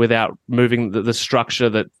can without moving the structure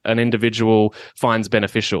that an individual finds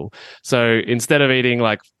beneficial. So instead of eating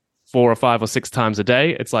like 4 or 5 or 6 times a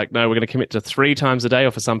day, it's like, no, we're going to commit to 3 times a day,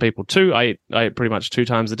 or for some people 2. I eat pretty much 2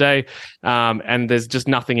 times a day, and there's just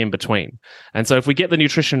nothing in between. And so if we get the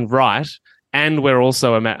nutrition right, and we're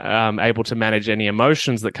also able to manage any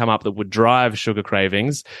emotions that come up that would drive sugar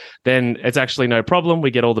cravings, then it's actually no problem.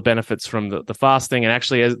 We get all the benefits from the fasting. And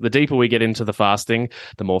actually, as the deeper we get into the fasting,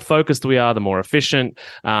 the more focused we are, the more efficient.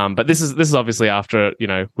 But this is obviously after,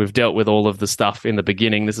 we've dealt with all of the stuff in the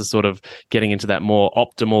beginning. This is sort of getting into that more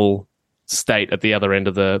optimal state at the other end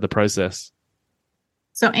of the process.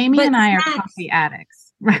 So Amy and I are coffee addicts.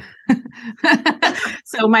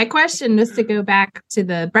 So my question, just to go back to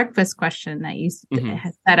the breakfast question that you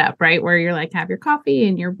set up, right? Where you're like, have your coffee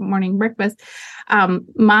and your morning breakfast.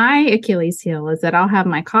 My Achilles heel is that I'll have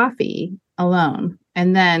my coffee alone.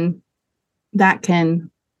 And then that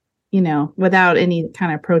can, without any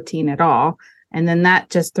kind of protein at all. And then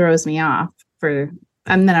that just throws me off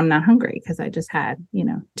and then I'm not hungry because I just had,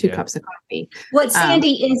 2 cups of coffee. What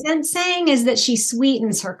Sandy isn't saying is that she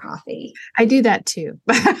sweetens her coffee. I do that too.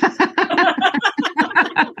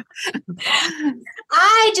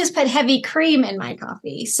 I just put heavy cream in my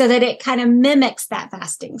coffee so that it kind of mimics that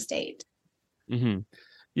fasting state. Mm-hmm.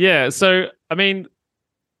 Yeah. So, I mean,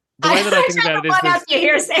 the way that I think about it is this. You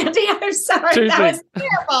here, Sandy? I'm sorry. That was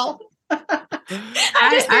terrible.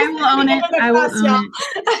 I will own it. I will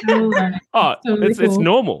own it. Oh, it's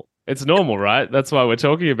normal. It's normal, right? That's why we're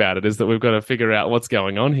talking about it, is that we've got to figure out what's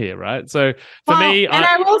going on here, right? So for me... And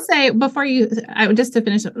I will say, just to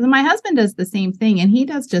finish, my husband does the same thing, and he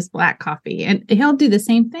does just black coffee, and he'll do the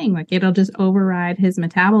same thing. Like, it'll just override his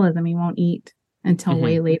metabolism. He won't eat until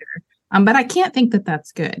way later. But I can't think that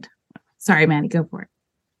that's good. Sorry, Matty, go for it.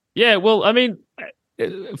 Yeah, well, I mean...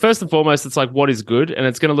 First and foremost, it's like, what is good? And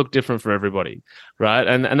it's going to look different for everybody, right?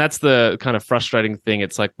 And that's the kind of frustrating thing.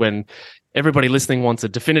 It's like when everybody listening wants a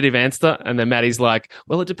definitive answer, and then Matty's like,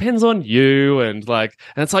 well, it depends on you. And it's like,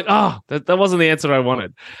 that wasn't the answer I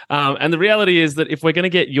wanted. And the reality is that if we're going to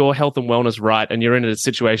get your health and wellness right, and you're in a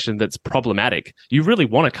situation that's problematic, you really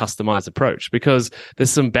want a customized approach, because there's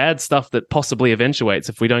some bad stuff that possibly eventuates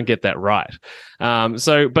if we don't get that right.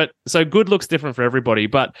 So good looks different for everybody,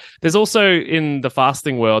 but there's also in the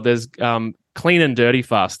fasting world, there's clean and dirty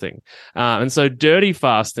fasting. And so dirty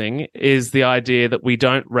fasting is the idea that we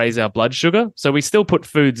don't raise our blood sugar. So we still put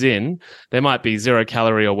foods in. There might be 0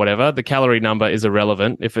 calorie or whatever. The calorie number is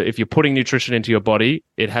irrelevant. If you're putting nutrition into your body,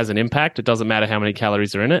 it has an impact. It doesn't matter how many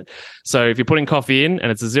calories are in it. So if you're putting coffee in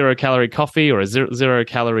and it's a 0 calorie coffee or a 0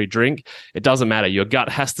 calorie drink, it doesn't matter. Your gut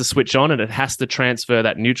has to switch on and it has to transfer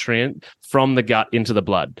that nutrient from the gut into the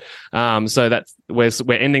blood. So that's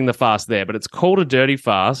we're ending the fast there, but it's called a dirty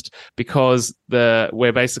fast because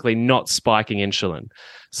we're basically not spiking insulin.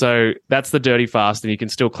 So that's the dirty fast, and you can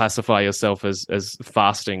still classify yourself as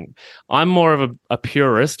fasting. I'm more of a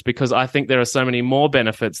purist because I think there are so many more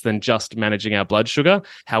benefits than just managing our blood sugar.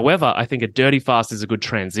 However, I think a dirty fast is a good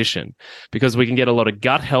transition because we can get a lot of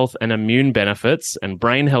gut health and immune benefits and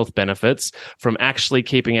brain health benefits from actually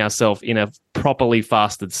keeping ourselves in a properly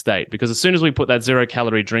fasted state. Because as soon as we put that 0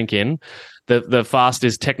 calorie drink in, the fast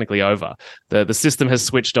is technically over. The system has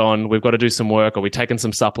switched on. We've got to do some work, or we've taken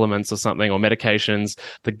some supplements or something, or medications.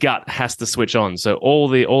 The gut has to switch on. So all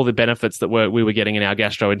the benefits that we were getting in our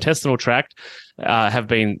gastrointestinal tract have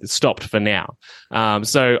been stopped for now.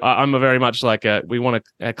 So I'm very much like we want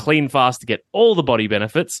a clean fast to get all the body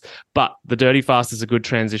benefits, but the dirty fast is a good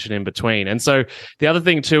transition in between. And so the other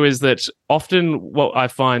thing too is that often what I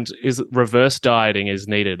find is reverse dieting is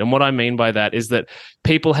needed. And what I mean by that is that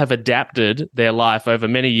people have adapted their life over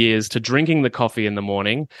many years to drinking the coffee in the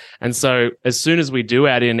morning. And so as soon as we do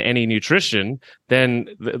add in any nutrition, then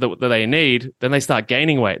that they need, then they start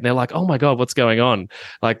gaining weight. And they're like, oh my God, what's going on?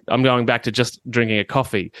 Like, I'm going back to just drinking a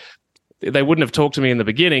coffee. They wouldn't have talked to me in the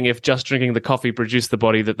beginning if just drinking the coffee produced the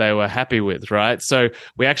body that they were happy with, right? So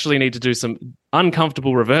we actually need to do some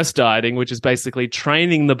uncomfortable reverse dieting, which is basically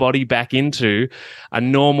training the body back into a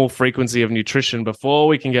normal frequency of nutrition before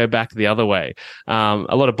we can go back the other way. A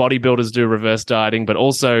lot of bodybuilders do reverse dieting, but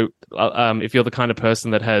also if you're the kind of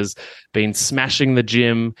person that has been smashing the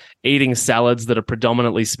gym, eating salads that are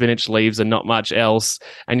predominantly spinach leaves and not much else,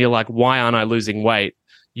 and you're like, why aren't I losing weight?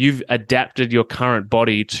 You've adapted your current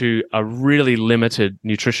body to a really limited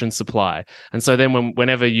nutrition supply. And so then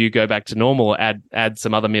whenever you go back to normal, add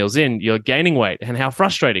some other meals in, you're gaining weight. And how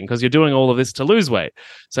frustrating, because you're doing all of this to lose weight.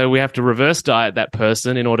 So we have to reverse diet that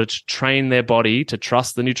person in order to train their body to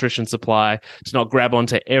trust the nutrition supply, to not grab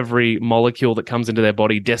onto every molecule that comes into their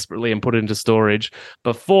body desperately and put it into storage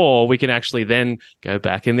before we can actually then go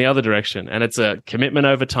back in the other direction. And it's a commitment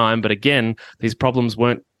over time. But again, these problems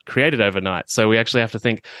weren't created overnight. So we actually have to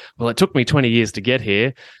think, well, it took me 20 years to get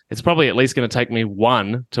here. It's probably at least going to take me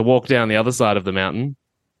 1 to walk down the other side of the mountain.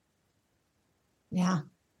 Yeah.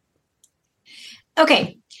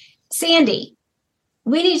 Okay. Sandy,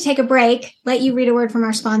 we need to take a break, let you read a word from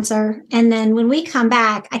our sponsor. And then when we come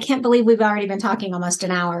back, I can't believe we've already been talking almost an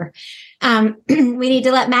hour. We need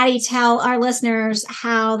to let Matty tell our listeners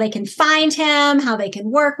how they can find him, how they can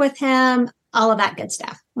work with him, all of that good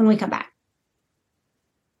stuff when we come back.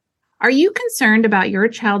 Are you concerned about your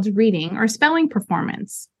child's reading or spelling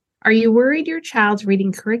performance? Are you worried your child's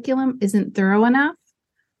reading curriculum isn't thorough enough?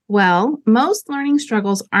 Well, most learning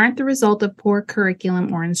struggles aren't the result of poor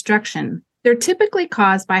curriculum or instruction. They're typically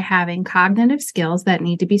caused by having cognitive skills that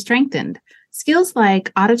need to be strengthened. Skills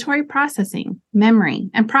like auditory processing, memory,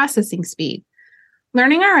 and processing speed.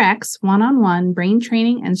 LearningRx one-on-one brain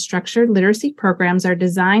training and structured literacy programs are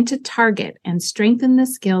designed to target and strengthen the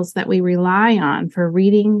skills that we rely on for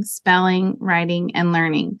reading, spelling, writing, and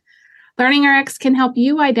learning. LearningRx can help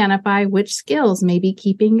you identify which skills may be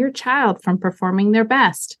keeping your child from performing their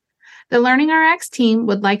best. The LearningRx team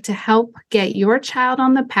would like to help get your child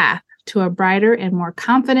on the path to a brighter and more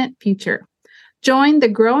confident future. Join the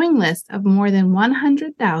growing list of more than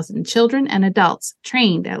 100,000 children and adults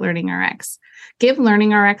trained at LearningRx. Give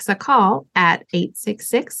LearningRx a call at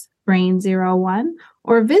 866-BRAIN-01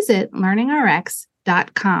 or visit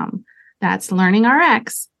learningrx.com. That's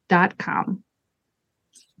learningrx.com.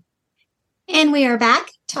 And we are back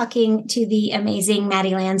talking to the amazing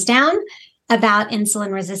Matty Lansdown about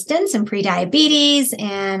insulin resistance and prediabetes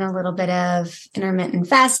and a little bit of intermittent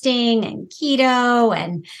fasting and keto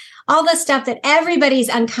and all the stuff that everybody's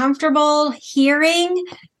uncomfortable hearing,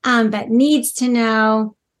 but needs to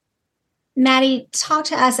know. Matty, talk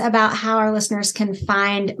to us about how our listeners can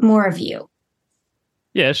find more of you.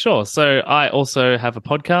 Yeah, sure. So I also have a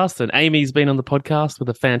podcast, and Amy's been on the podcast with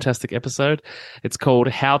a fantastic episode. It's called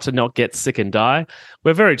How to Not Get Sick and Die.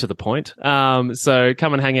 We're very to the point. So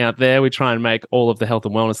come and hang out there. We try and make all of the health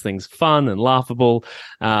and wellness things fun and laughable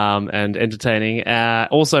and entertaining.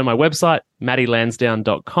 Also, my website,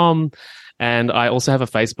 mattylansdown.com. And I also have a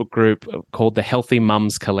Facebook group called the Healthy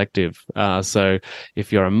Mums Collective. So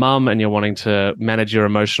if you're a mum and you're wanting to manage your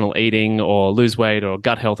emotional eating or lose weight or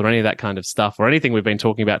gut health or any of that kind of stuff or anything we've been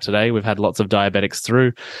talking about today, we've had lots of diabetics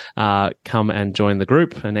through, come and join the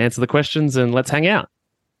group and answer the questions and let's hang out.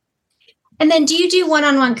 And then do you do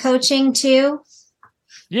one-on-one coaching too?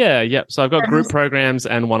 Yeah. So I've got group programs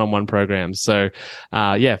and one-on-one programs. So,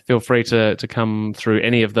 feel free to come through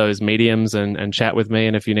any of those mediums and chat with me.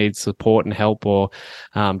 And if you need support and help, or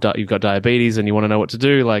you've got diabetes and you want to know what to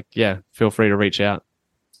do, feel free to reach out.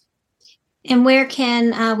 And where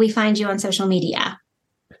can we find you on social media?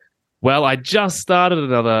 Well, I just started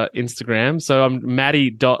another Instagram. So I'm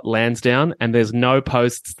Matty.Lansdown and there's no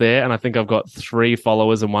posts there. And I think I've got 3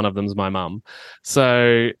 followers and one of them's my mum.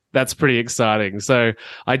 So that's pretty exciting. So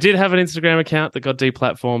I did have an Instagram account that got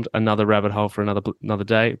deplatformed, another rabbit hole for another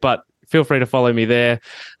day, but feel free to follow me there.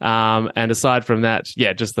 And aside from that,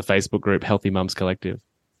 just the Facebook group, Healthy Mums Collective.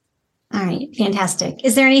 All right. Fantastic.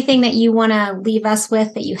 Is there anything that you want to leave us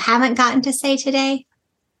with that you haven't gotten to say today?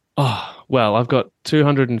 Oh, well, I've got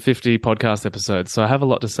 250 podcast episodes, so I have a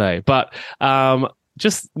lot to say. But I'm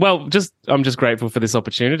just grateful for this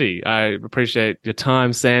opportunity. I appreciate your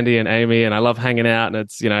time, Sandy and Amy, and I love hanging out. And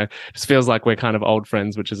it's, just feels like we're kind of old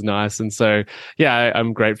friends, which is nice. And so,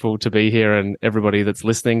 I'm grateful to be here. And everybody that's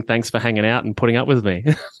listening, thanks for hanging out and putting up with me.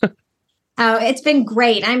 Oh, it's been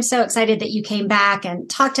great. I'm so excited that you came back and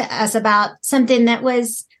talked to us about something that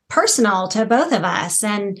was personal to both of us.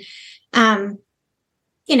 And,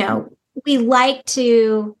 we like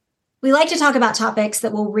to talk about topics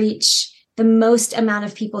that will reach the most amount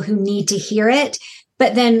of people who need to hear it.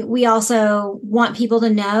 But then we also want people to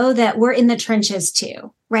know that we're in the trenches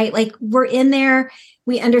too, right? Like we're in there.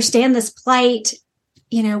 We understand this plight.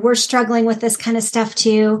 We're struggling with this kind of stuff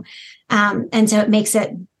too. And so it makes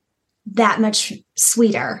it that much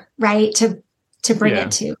sweeter, right? To bring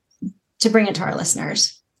it to our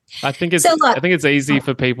listeners. I think it's easy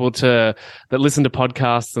for people that listen to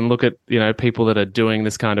podcasts and look at, people that are doing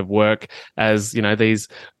this kind of work as, these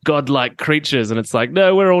godlike creatures. And it's like,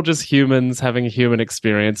 no, we're all just humans having human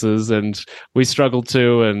experiences and we struggle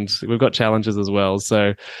too. And we've got challenges as well.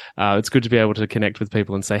 So it's good to be able to connect with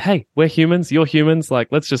people and say, hey, we're humans, you're humans.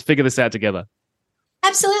 Let's just figure this out together.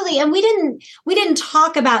 Absolutely. And we didn't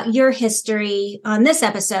talk about your history on this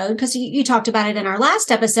episode because you talked about it in our last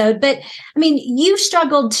episode, but I mean, you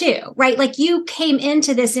struggled too, right? Like you came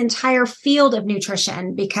into this entire field of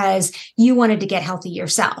nutrition because you wanted to get healthy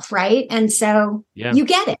yourself, right? And so you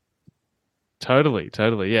get it. Totally.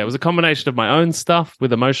 Yeah, it was a combination of my own stuff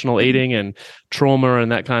with emotional eating and trauma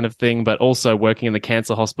and that kind of thing, but also working in the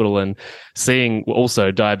cancer hospital and seeing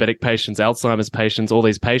also diabetic patients, Alzheimer's patients, all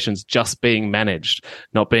these patients just being managed,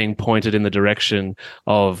 not being pointed in the direction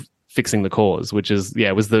of fixing the cause, which is,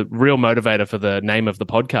 was the real motivator for the name of the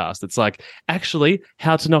podcast. It's like, actually,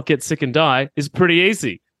 how to not get sick and die is pretty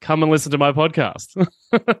easy. Come and listen to my podcast.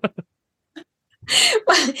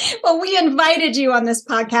 Well, we invited you on this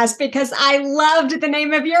podcast because I loved the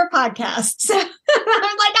name of your podcast. So I'm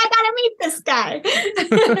like, I got to meet this guy.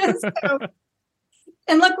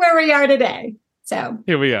 And look where we are today. So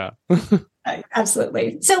here we are.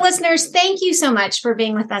 Absolutely. So listeners, thank you so much for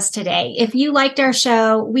being with us today. If you liked our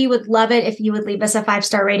show, we would love it if you would leave us a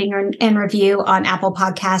 5-star rating and review on Apple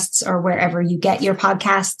Podcasts or wherever you get your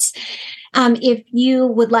podcasts. If you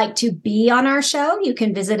would like to be on our show, you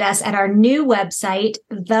can visit us at our new website,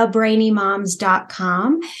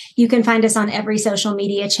 thebrainymoms.com. You can find us on every social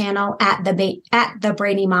media channel at the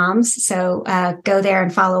Brainy Moms. So go there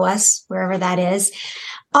and follow us wherever that is.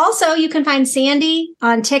 Also, you can find Sandy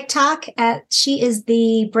on TikTok she is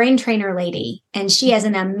the brain trainer lady, and she has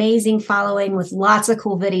an amazing following with lots of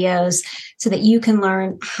cool videos so that you can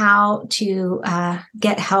learn how to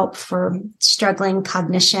get help for struggling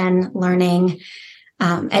cognition, learning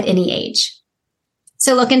at any age.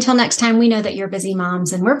 So look, until next time, we know that you're busy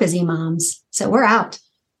moms and we're busy moms. So we're out.